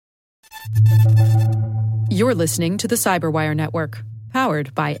You're listening to the Cyberwire Network,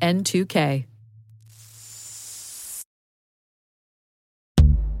 powered by N2K.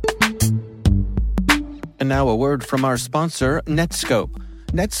 And now a word from our sponsor, Netskope.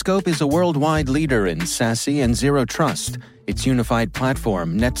 Netskope is a worldwide leader in SASE and Zero Trust. Its unified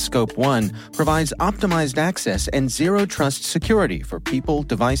platform, Netskope One, provides optimized access and Zero Trust security for people,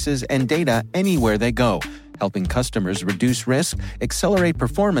 devices, and data anywhere they go, helping customers reduce risk, accelerate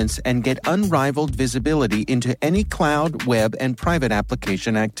performance, and get unrivaled visibility into any cloud, web, and private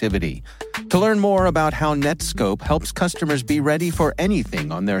application activity. To learn more about how Netskope helps customers be ready for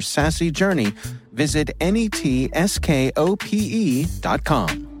anything on their SASE journey, visit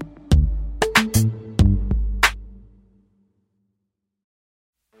netskope.com.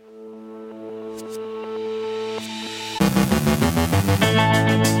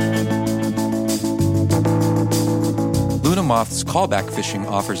 Moth's Callback phishing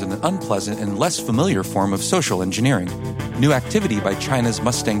offers an unpleasant and less familiar form of social engineering. New activity by China's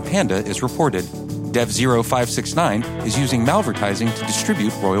Mustang Panda is reported. DEV0569 is using malvertising to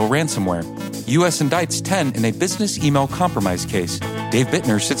distribute royal ransomware. U.S. indicts 10 in a business email compromise case. Dave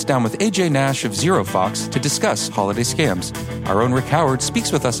Bittner sits down with AJ Nash of ZeroFox to discuss holiday scams. Our own Rick Howard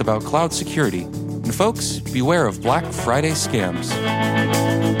speaks with us about cloud security. And folks, beware of Black Friday scams.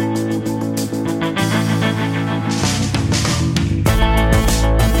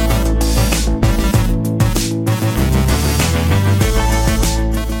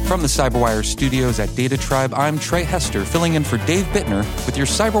 From the Cyberwire studios at Data Tribe, I'm Trey Hester, filling in for Dave Bittner with your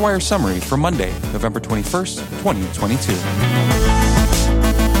Cyberwire summary for Monday, November 21st, 2022.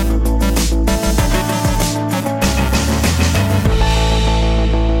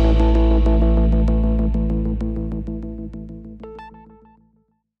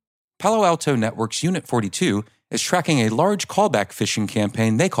 Palo Alto Network's Unit 42 is tracking a large callback phishing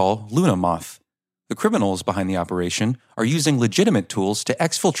campaign they call Luna Moth. The criminals behind the operation are using legitimate tools to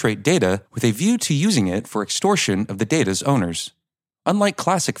exfiltrate data with a view to using it for extortion of the data's owners. Unlike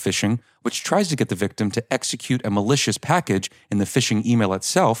classic phishing, which tries to get the victim to execute a malicious package in the phishing email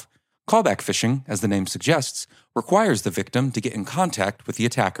itself, callback phishing, as the name suggests, requires the victim to get in contact with the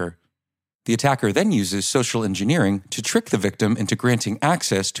attacker. The attacker then uses social engineering to trick the victim into granting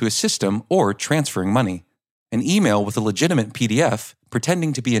access to a system or transferring money. An email with a legitimate PDF,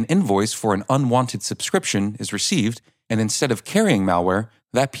 pretending to be an invoice for an unwanted subscription, is received, and instead of carrying malware,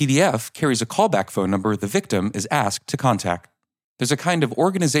 that PDF carries a callback phone number the victim is asked to contact. There's a kind of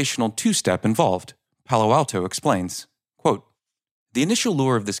organizational two-step involved. Palo Alto explains, quote, "The initial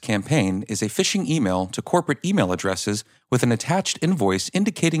lure of this campaign is a phishing email to corporate email addresses with an attached invoice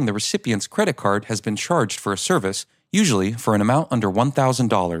indicating the recipient's credit card has been charged for a service, usually for an amount under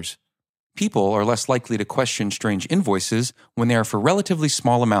 $1,000. People are less likely to question strange invoices when they are for relatively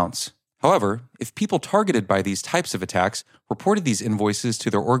small amounts. However, if people targeted by these types of attacks reported these invoices to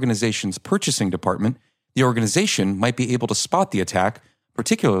their organization's purchasing department, the organization might be able to spot the attack,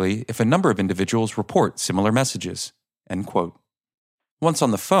 particularly if a number of individuals report similar messages." End quote. Once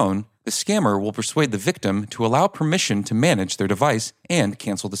on the phone, the scammer will persuade the victim to allow permission to manage their device and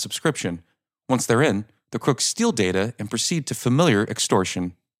cancel the subscription. Once they're in, the crooks steal data and proceed to familiar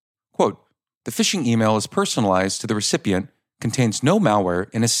extortion. Quote, "The phishing email is personalized to the recipient, contains no malware,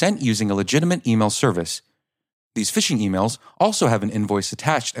 and is sent using a legitimate email service. These phishing emails also have an invoice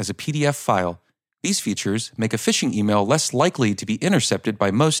attached as a PDF file. These features make a phishing email less likely to be intercepted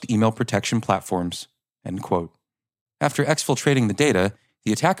by most email protection platforms." End quote. After exfiltrating the data,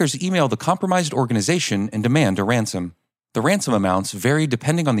 the attackers email the compromised organization and demand a ransom. The ransom amounts vary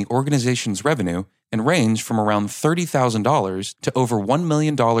depending on the organization's revenue and range from around $30,000 to over $1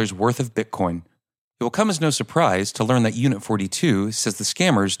 million worth of Bitcoin. It will come as no surprise to learn that Unit 42 says the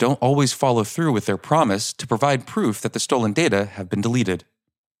scammers don't always follow through with their promise to provide proof that the stolen data have been deleted.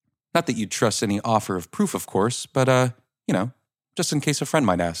 Not that you'd trust any offer of proof, of course, but, just in case a friend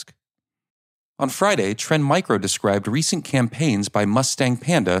might ask. On Friday, Trend Micro described recent campaigns by Mustang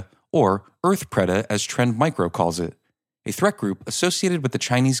Panda, or Earth Preda as Trend Micro calls it, a threat group associated with the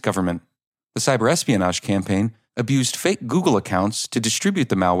Chinese government. The cyber espionage campaign abused fake Google accounts to distribute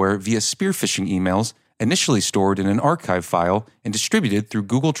the malware via spear phishing emails initially stored in an archive file and distributed through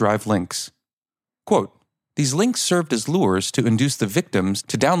Google Drive links. Quote, "These links served as lures to induce the victims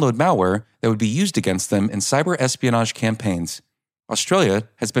to download malware that would be used against them in cyber espionage campaigns. Australia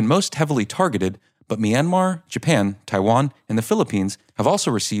has been most heavily targeted, but Myanmar, Japan, Taiwan, and the Philippines have also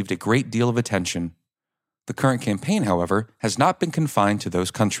received a great deal of attention. The current campaign, however, has not been confined to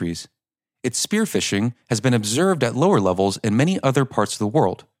those countries. Its spear phishing has been observed at lower levels in many other parts of the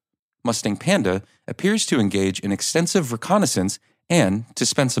world. Mustang Panda appears to engage in extensive reconnaissance and to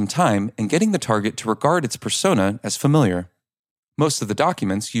spend some time in getting the target to regard its persona as familiar. Most of the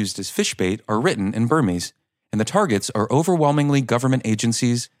documents used as fish bait are written in Burmese, and the targets are overwhelmingly government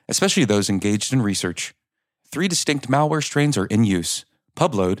agencies, especially those engaged in research. 3 distinct malware strains are in use: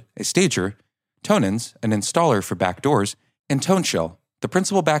 Pubload, a stager, Tonans, an installer for backdoors, and ToneShell, the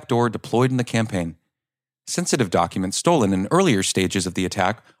principal backdoor deployed in the campaign. Sensitive documents stolen in earlier stages of the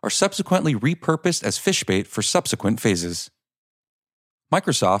attack are subsequently repurposed as fish bait for subsequent phases.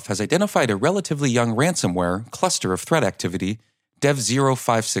 Microsoft has identified a relatively young ransomware cluster of threat activity,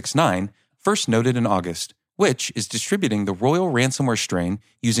 DEV0569, first noted in August, which is distributing the Royal ransomware strain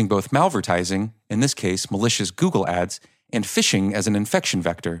using both malvertising, in this case malicious Google ads, and phishing as an infection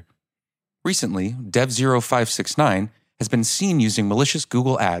vector. Recently, DEV0569 has been seen using malicious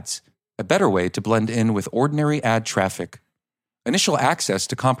Google ads, a better way to blend in with ordinary ad traffic. Initial access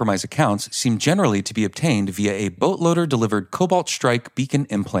to compromised accounts seem generally to be obtained via a bootloader-delivered Cobalt Strike beacon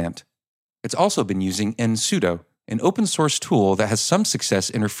implant. It's also been using nsudo, an open-source tool that has some success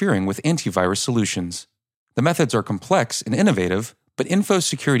interfering with antivirus solutions. The methods are complex and innovative, but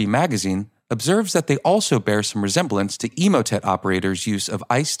InfoSecurity magazine observes that they also bear some resemblance to Emotet operators' use of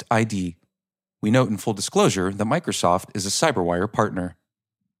iced ID. We note in full disclosure that Microsoft is a CyberWire partner.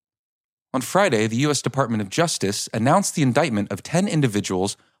 On Friday, the U.S. Department of Justice announced the indictment of 10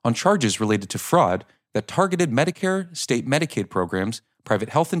 individuals on charges related to fraud that targeted Medicare, state Medicaid programs, private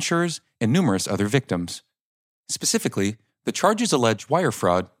health insurers, and numerous other victims. Specifically, the charges allege wire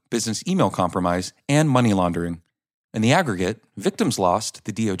fraud, business email compromise, and money laundering. In the aggregate, victims lost,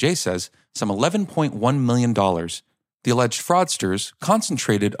 the DOJ says, some $11.1 million. The alleged fraudsters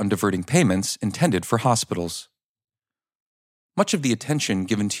concentrated on diverting payments intended for hospitals. Much of the attention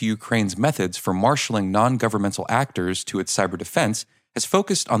given to Ukraine's methods for marshaling non-governmental actors to its cyber defense has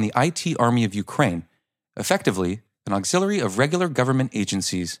focused on the IT Army of Ukraine, effectively an auxiliary of regular government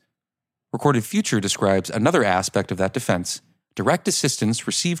agencies. Recorded Future describes another aspect of that defense: direct assistance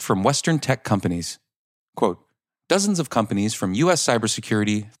received from Western tech companies. Quote, dozens of companies from U.S.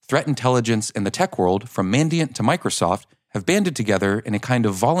 cybersecurity, threat intelligence, and the tech world, from Mandiant to Microsoft, have banded together in a kind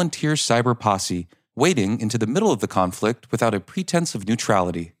of volunteer cyber posse, wading into the middle of the conflict without a pretense of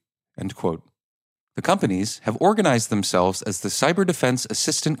neutrality. End quote. The companies have organized themselves as the Cyber Defense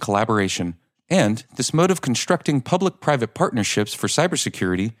Assistant Collaboration, and this mode of constructing public-private partnerships for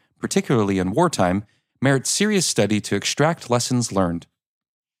cybersecurity, particularly in wartime, merits serious study to extract lessons learned.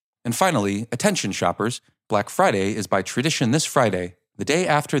 And finally, attention shoppers, Black Friday is by tradition this Friday, the day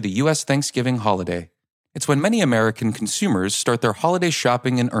after the U.S. Thanksgiving holiday. It's when many American consumers start their holiday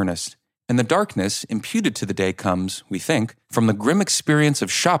shopping in earnest, and the darkness imputed to the day comes, we think, from the grim experience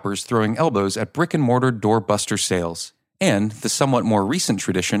of shoppers throwing elbows at brick-and-mortar doorbuster sales. And the somewhat more recent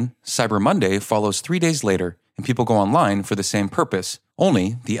tradition, Cyber Monday, follows 3 days later, and people go online for the same purpose,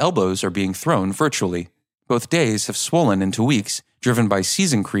 only the elbows are being thrown virtually. Both days have swollen into weeks, driven by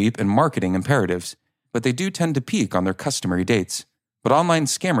season creep and marketing imperatives, but they do tend to peak on their customary dates. But online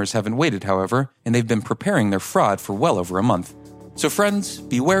scammers haven't waited, however, and they've been preparing their fraud for well over a month. So friends,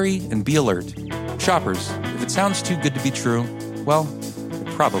 be wary and be alert. Shoppers, if it sounds too good to be true, well, it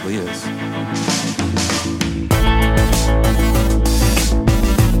probably is.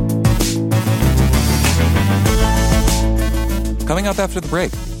 Coming up after the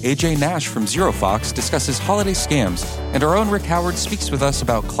break, AJ Nash from ZeroFox discusses holiday scams, and our own Rick Howard speaks with us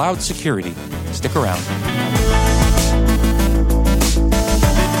about cloud security. Stick around.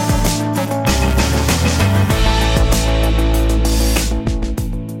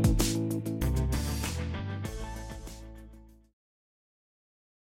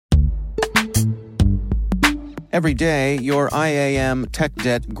 Every day, your IAM tech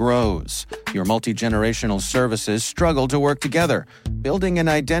debt grows. Your multi-generational services struggle to work together. Building an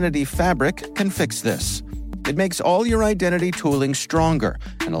identity fabric can fix this. It makes all your identity tooling stronger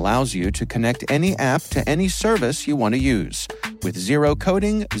and allows you to connect any app to any service you want to use, with zero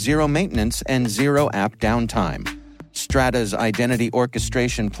coding, zero maintenance, and zero app downtime. Strata's identity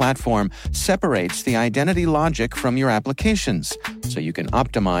orchestration platform separates the identity logic from your applications, so you can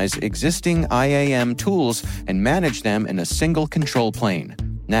optimize existing IAM tools and manage them in a single control plane.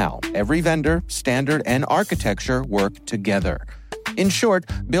 Now, every vendor, standard, and architecture work together. In short,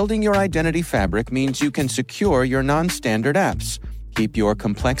 building your identity fabric means you can secure your non-standard apps, keep your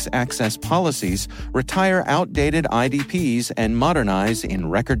complex access policies, retire outdated IDPs, and modernize in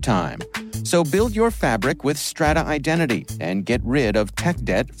record time. So build your fabric with Strata Identity and get rid of tech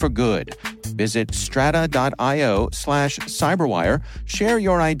debt for good. Visit strata.io/cyberwire, share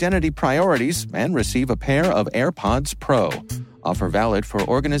your identity priorities, and receive a pair of AirPods Pro. Offer valid for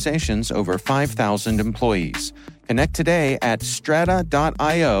organizations over 5,000 employees. Connect today at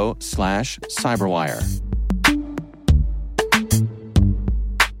strata.io/cyberwire.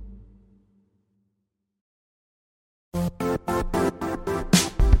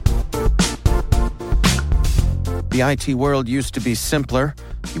 The IT world used to be simpler.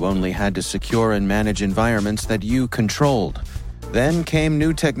 You only had to secure and manage environments that you controlled. Then came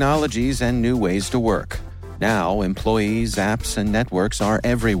new technologies and new ways to work. Now, employees, apps, and networks are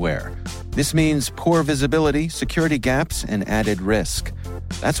everywhere. This means poor visibility, security gaps, and added risk.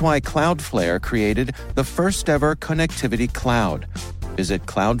 That's why Cloudflare created the first-ever connectivity cloud. Visit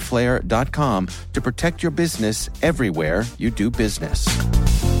cloudflare.com to protect your business everywhere you do business.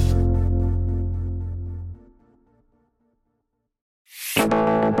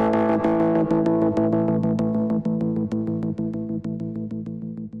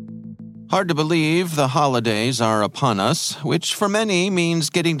 Hard to believe the holidays are upon us, which for many means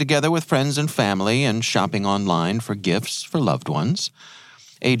getting together with friends and family and shopping online for gifts for loved ones.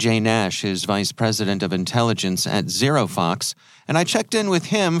 AJ Nash is Vice President of Intelligence at ZeroFox, and I checked in with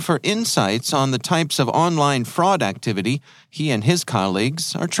him for insights on the types of online fraud activity he and his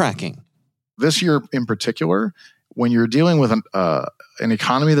colleagues are tracking. This year in particular, when you're dealing with an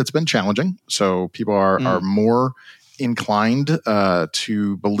economy that's been challenging, so people are more inclined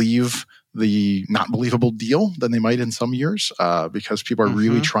to believe the not believable deal than they might in some years because people are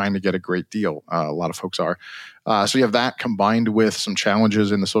really trying to get a great deal. A lot of folks are. So you have that combined with some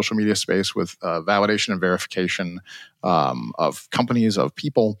challenges in the social media space with validation and verification of companies, of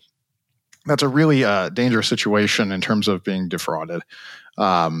people. That's a really dangerous situation in terms of being defrauded.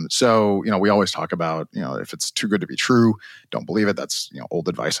 So, we always talk about, if it's too good to be true, don't believe it. That's, old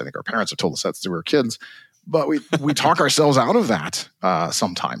advice. I think our parents have told us that since we were kids. But we talk ourselves out of that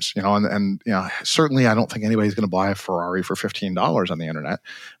sometimes, and certainly I don't think anybody's going to buy a Ferrari for $15 on the internet.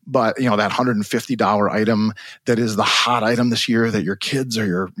 But, that $150 item that is the hot item this year that your kids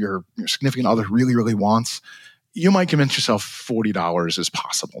or your significant other really, really wants, you might convince yourself $40 is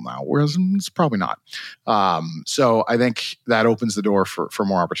possible now, whereas it's probably not. So I think that opens the door for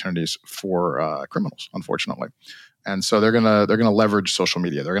more opportunities for criminals, unfortunately. And so they're gonna leverage social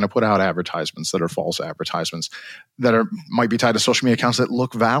media. They're gonna put out advertisements that are false advertisements that might be tied to social media accounts that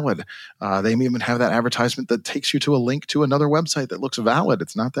look valid. They may even have that advertisement that takes you to a link to another website that looks valid.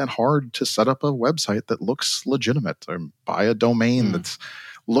 It's not that hard to set up a website that looks legitimate, or buy a domain that's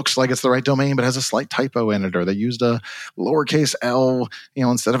looks like it's the right domain but has a slight typo in it, or they used a lowercase L,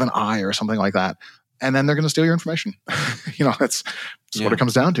 instead of an I or something like that. And then they're going to steal your information. That's what it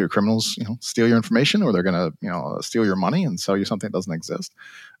comes down to. Criminals, steal your information, or they're going to, steal your money and sell you something that doesn't exist.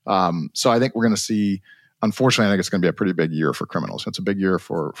 So I think we're going to see, unfortunately, I think it's going to be a pretty big year for criminals. It's a big year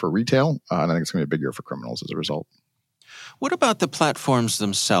for retail, and I think it's going to be a big year for criminals as a result. What about the platforms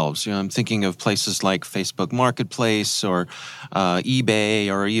themselves? I'm thinking of places like Facebook Marketplace or eBay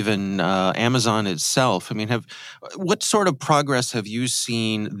or even Amazon itself. I mean, what sort of progress have you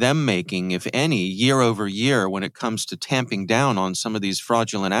seen them making, if any, year over year when it comes to tamping down on some of these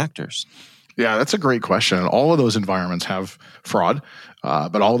fraudulent actors? Yeah, that's a great question. And all of those environments have fraud,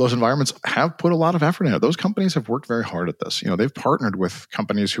 but all of those environments have put a lot of effort in it. Those companies have worked very hard at this. They've partnered with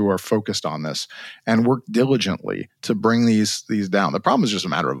companies who are focused on this and worked diligently to bring these down. The problem is just a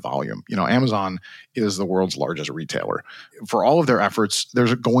matter of volume. Amazon is the world's largest retailer. For all of their efforts,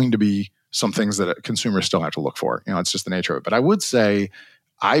 there's going to be some things that consumers still have to look for. It's just the nature of it. But I would say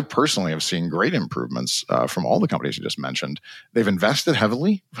I personally have seen great improvements from all the companies you just mentioned. They've invested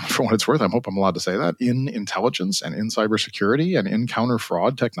heavily, for what it's worth, I hope I'm allowed to say that, in intelligence and in cybersecurity and in counter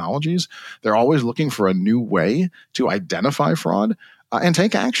fraud technologies. They're always looking for a new way to identify fraud and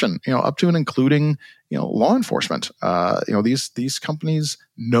take action, up to and including, law enforcement. These companies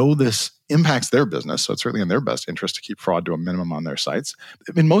know this impacts their business, so it's certainly in their best interest to keep fraud to a minimum on their sites.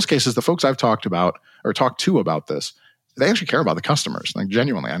 In most cases, the folks I've talked to about this, they actually care about the customers. Like,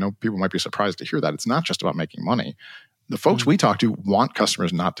 genuinely, I know people might be surprised to hear that. It's not just about making money. The folks we talk to want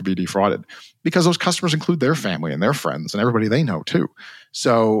customers not to be defrauded because those customers include their family and their friends and everybody they know too.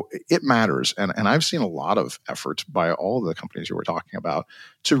 So it matters. And I've seen a lot of effort by all of the companies you were talking about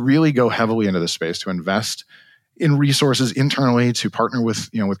to really go heavily into this space, to invest in resources internally, to partner with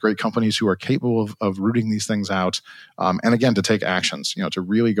great companies who are capable of rooting these things out, and again to take actions, to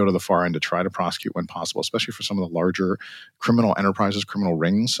really go to the far end to try to prosecute when possible, especially for some of the larger criminal enterprises, criminal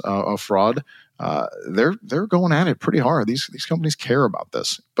rings of fraud. They're going at it pretty hard. These companies care about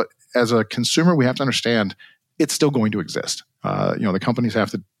this, but as a consumer, we have to understand it's still going to exist. The companies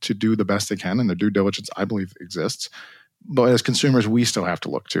have to do the best they can, and their due diligence, I believe, exists. But as consumers, we still have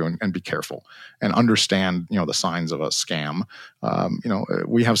to look to and be careful and understand, the signs of a scam.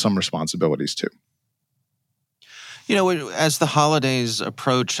 We have some responsibilities too. As the holidays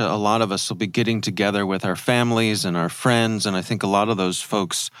approach, a lot of us will be getting together with our families and our friends, and I think a lot of those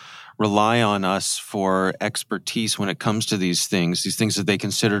folks rely on us for expertise when it comes to these things that they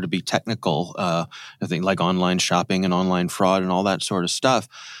consider to be technical, I think like online shopping and online fraud and all that sort of stuff.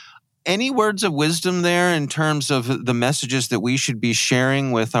 Any words of wisdom there in terms of the messages that we should be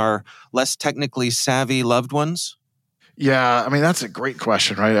sharing with our less technically savvy loved ones? Yeah, I mean, that's a great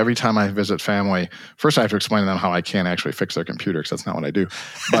question, right? Every time I visit family, first I have to explain to them how I can't actually fix their computer because that's not what I do.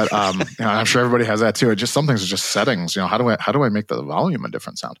 But I'm sure everybody has that too. Some things are just settings. How do I make the volume a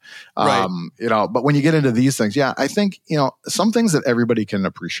different sound? Right. But when you get into these things, I think some things that everybody can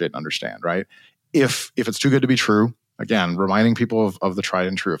appreciate and understand, right? If it's too good to be true. Again, reminding people of the tried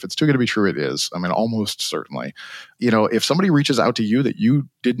and true. If it's too good to be true, it is. I mean, almost certainly. If somebody reaches out to you that you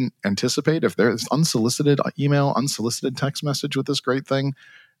didn't anticipate, if there's unsolicited email, unsolicited text message with this great thing,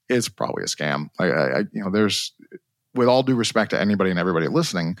 it's probably a scam. There's, with all due respect to anybody and everybody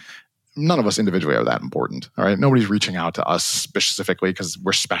listening, none of us individually are that important. All right. Nobody's reaching out to us specifically because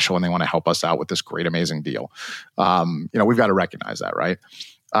we're special and they want to help us out with this great, amazing deal. We've got to recognize that, right?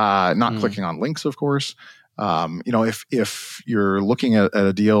 Not clicking on links, of course. If you're looking at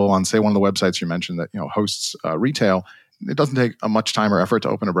a deal on, say, one of the websites you mentioned that hosts retail, it doesn't take much time or effort to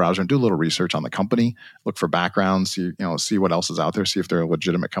open a browser and do a little research on the company, look for backgrounds, see what else is out there, see if they're a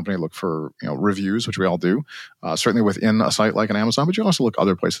legitimate company, look for reviews, which we all do, certainly within a site like an Amazon, but you also look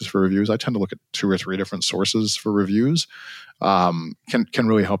other places for reviews. I tend to look at 2 or 3 different sources for reviews. Can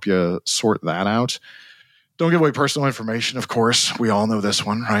really help you sort that out. Don't give away personal information, of course. We all know this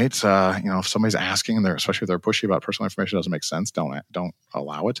one, right? If somebody's asking, and especially if they're pushy about personal information, doesn't make sense. Don't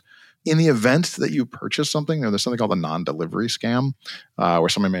allow it. In the event that you purchase something, there's something called a non-delivery scam, where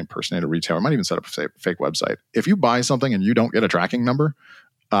somebody may impersonate a retailer, might even set up a fake website. If you buy something and you don't get a tracking number,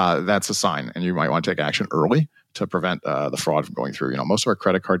 that's a sign, and you might want to take action early to prevent the fraud from going through. Most of our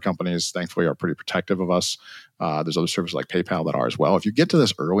credit card companies, thankfully, are pretty protective of us. There's other services like PayPal that are as well. If you get to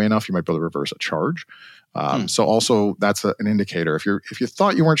this early enough, you might be able to reverse a charge. So also that's an indicator. If you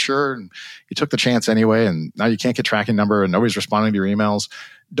thought you weren't sure and you took the chance anyway, and now you can't get tracking number and nobody's responding to your emails,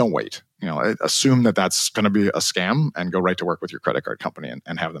 don't wait. Assume that that's going to be a scam and go right to work with your credit card company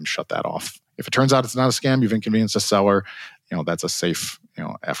and have them shut that off. If it turns out it's not a scam, you've inconvenienced a seller, that's a safe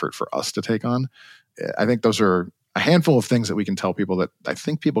effort for us to take on. I think those are a handful of things that we can tell people that I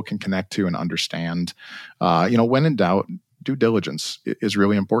think people can connect to and understand. When in doubt, due diligence is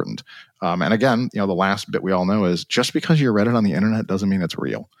really important. And again, the last bit we all know is just because you read it on the internet doesn't mean it's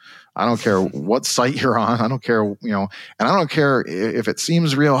real. I don't care what site you're on. I don't care, and I don't care if it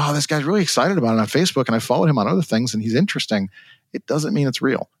seems real. Oh, this guy's really excited about it on Facebook and I followed him on other things and he's interesting. It doesn't mean it's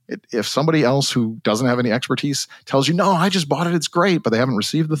real. If somebody else who doesn't have any expertise tells you, no, I just bought it, it's great, but they haven't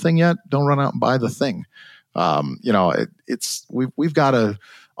received the thing yet, don't run out and buy the thing. We've got to,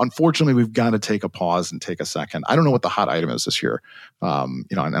 unfortunately, we've got to take a pause and take a second. I don't know what the hot item is this year. And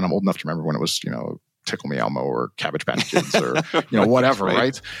I'm old enough to remember when it was, Tickle Me Elmo or Cabbage Patch Kids or, whatever,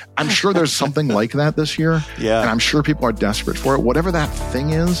 right? I'm sure there's something like that this year. Yeah. And I'm sure people are desperate for it. Whatever that thing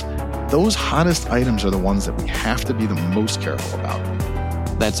is, those hottest items are the ones that we have to be the most careful about.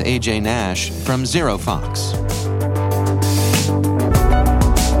 That's AJ Nash from ZeroFox.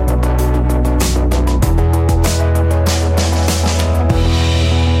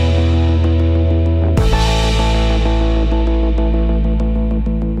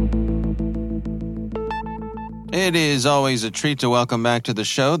 It is always a treat to welcome back to the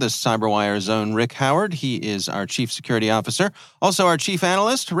show the CyberWire's own Rick Howard. He is our Chief Security Officer, also our Chief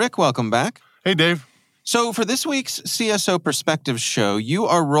Analyst. Rick, welcome back. Hey, Dave. So for this week's CSO Perspective show, you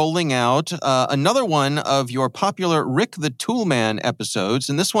are rolling out another one of your popular Rick the Toolman episodes.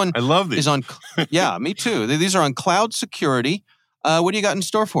 And this one I love these. Is on, yeah, me too. These are on cloud security. What do you got in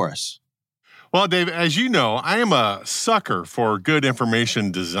store for us? Well, Dave, as you know, I am a sucker for good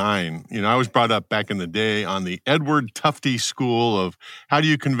information design. I was brought up back in the day on the Edward Tufte school of how do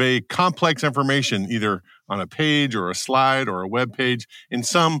you convey complex information either on a page or a slide or a web page in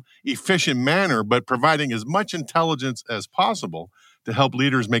some efficient manner, but providing as much intelligence as possible to help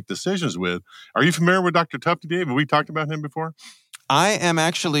leaders make decisions with. Are you familiar with Dr. Tufte, Dave? Have we talked about him before? I am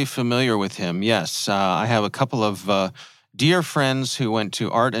actually familiar with him, yes. I have a couple of dear friends who went to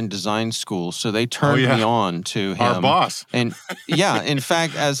art and design school, so they turned me on to him. Our boss. And yeah, in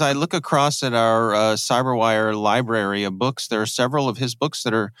fact, as I look across at our CyberWire library of books, there are several of his books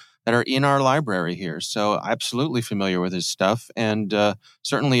that are in our library here. So absolutely familiar with his stuff and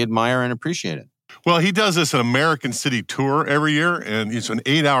certainly admire and appreciate it. Well, he does this American City tour every year, and it's an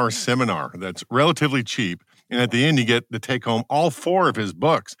 8-hour seminar that's relatively cheap. And at the end, you get to take home all 4 of his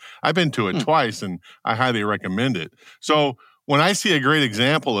books. I've been to it twice, and I highly recommend it. So when I see a great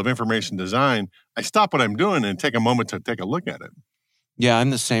example of information design, I stop what I'm doing and take a moment to take a look at it. Yeah, I'm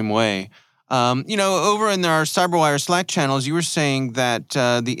the same way. Over in our CyberWire Slack channels, you were saying that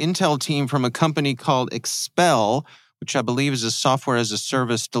the Intel team from a company called Expel, which I believe is a software as a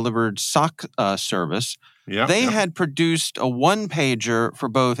service delivered SOC service, they had produced a one-pager for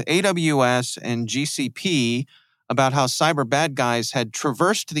both AWS and GCP about how cyber bad guys had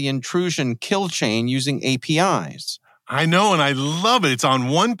traversed the intrusion kill chain using APIs. I know, and I love it. It's on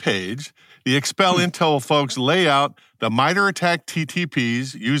one page. The Expel Intel folks lay out the MITRE ATT&CK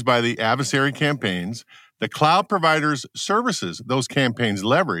TTPs used by the adversary campaigns, the cloud providers' services those campaigns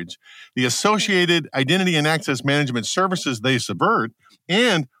leverage, the associated identity and access management services they subvert,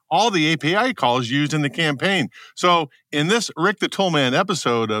 and all the API calls used in the campaign. So in this Rick the Toolman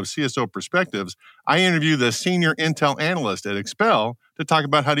episode of CSO Perspectives, I interview the senior Intel analyst at Expel to talk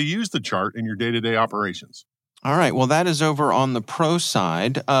about how to use the chart in your day-to-day operations. All right. Well, that is over on the pro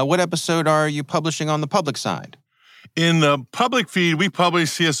side. What episode are you publishing on the public side? In the public feed, we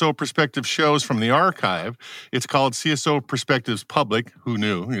publish CSO Perspective shows from the archive. It's called CSO Perspectives Public. Who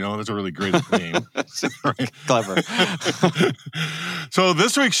knew? That's a really great name. Right. Clever. So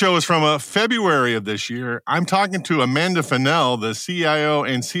this week's show is from February of this year. I'm talking to Amanda Fennell, the CIO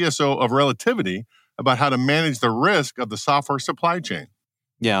and CSO of Relativity, about how to manage the risk of the software supply chain.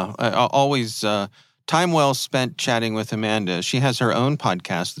 Yeah, always time well spent chatting with Amanda. She has her own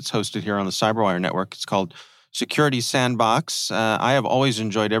podcast that's hosted here on the CyberWire Network. It's called Security Sandbox. I have always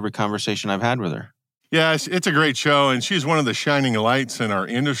enjoyed every conversation I've had with her. Yeah, it's a great show, and she's one of the shining lights in our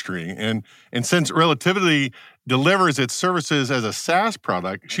industry. And since Relativity delivers its services as a SaaS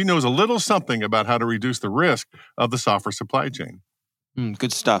product, she knows a little something about how to reduce the risk of the software supply chain.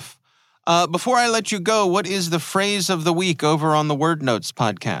 Good stuff. Before I let you go, what is the phrase of the week over on the Word Notes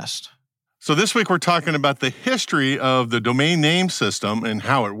podcast? So this week we're talking about the history of the domain name system and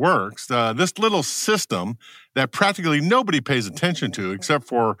how it works. This little system that practically nobody pays attention to except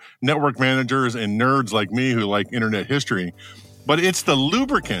for network managers and nerds like me who like internet history. But it's the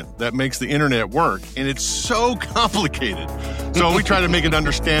lubricant that makes the internet work, and it's so complicated. So we try to make it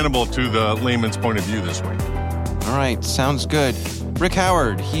understandable to the layman's point of view this week. All right, sounds good. Rick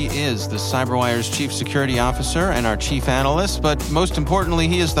Howard, he is the CyberWire's Chief Security Officer and our Chief Analyst, but most importantly,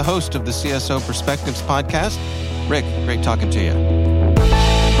 he is the host of the CSO Perspectives podcast. Rick, great talking to you.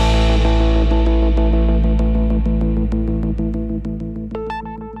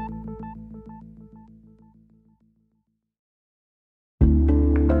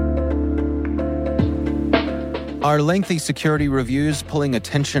 Are lengthy security reviews pulling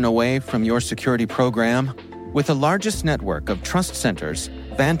attention away from your security program? With the largest network of trust centers,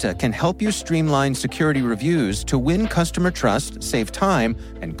 Vanta can help you streamline security reviews to win customer trust, save time,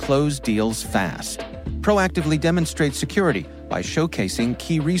 and close deals fast. Proactively demonstrate security by showcasing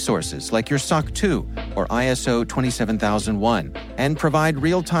key resources like your SOC 2 or ISO 27001 and provide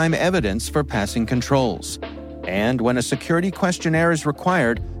real-time evidence for passing controls. And when a security questionnaire is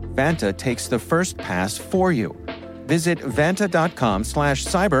required, Vanta takes the first pass for you. Visit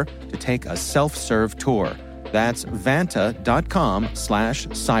vanta.com/cyber to take a self-serve tour. That's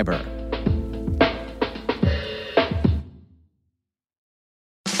vanta.com/cyber.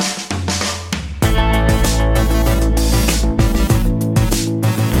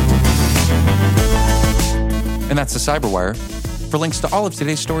 And that's the Cyberwire. For links to all of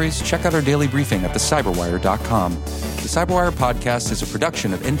today's stories, check out our daily briefing at thecyberwire.com. The Cyberwire podcast is a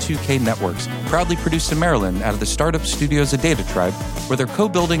production of N2K Networks, proudly produced in Maryland out of the startup studios of Data Tribe, where they're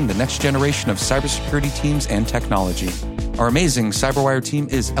co-building the next generation of cybersecurity teams and technology. Our amazing Cyberwire team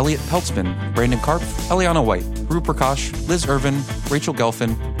is Elliot Peltzman, Brandon Karpf, Eliana White, Guru Prakash, Liz Irvin, Rachel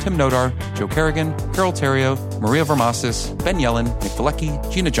Gelfin, Tim Nodar, Joe Kerrigan, Carol Terrio, Maria Vermasis, Ben Yellen, Nick Valecki,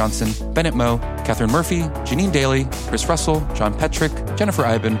 Gina Johnson, Bennett Moe, Catherine Murphy, Janine Daly, Chris Russell, John Petrick, Jennifer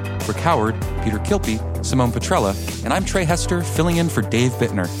Iben, Rick Howard, Peter Kilpie, Simone Petrella, and I'm Trey Hester, filling in for Dave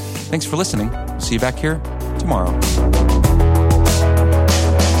Bittner. Thanks for listening. See you back here tomorrow.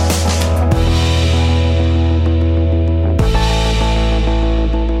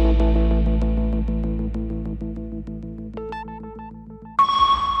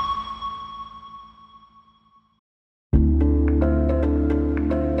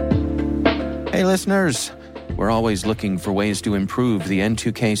 Hey listeners, we're always looking for ways to improve the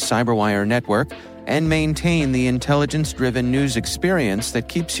N2K CyberWire network and maintain the intelligence-driven news experience that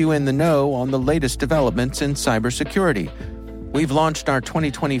keeps you in the know on the latest developments in cybersecurity. We've launched our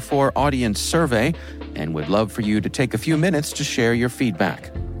 2024 audience survey and would love for you to take a few minutes to share your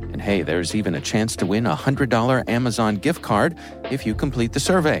feedback. And hey, there's even a chance to win a $100 Amazon gift card if you complete the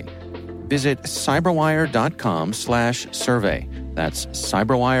survey. Visit cyberwire.com/survey. That's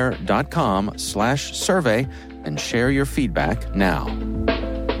cyberwire.com/survey and share your feedback now.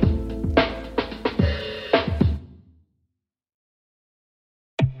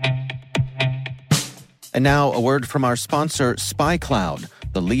 And now a word from our sponsor, SpyCloud,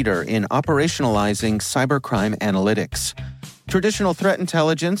 the leader in operationalizing cybercrime analytics. Traditional threat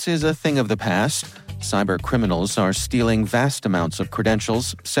intelligence is a thing of the past. Cyber criminals are stealing vast amounts of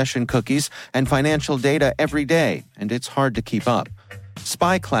credentials, session cookies, and financial data every day, and it's hard to keep up.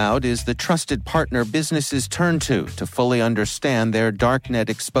 SpyCloud is the trusted partner businesses turn to fully understand their darknet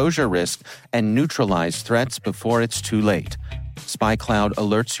exposure risk and neutralize threats before it's too late. SpyCloud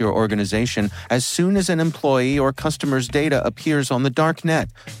alerts your organization as soon as an employee or customer's data appears on the dark net,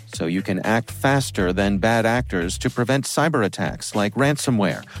 so you can act faster than bad actors to prevent cyber attacks like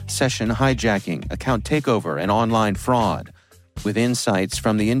ransomware, session hijacking, account takeover, and online fraud. With insights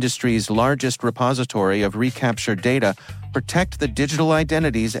from the industry's largest repository of recaptured data, protect the digital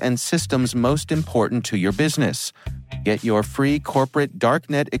identities and systems most important to your business. Get your free corporate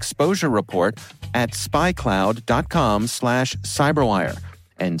darknet exposure report at spycloud.com/cyberwire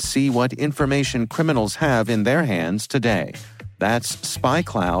and see what information criminals have in their hands today. That's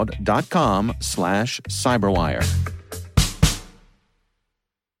spycloud.com/cyberwire.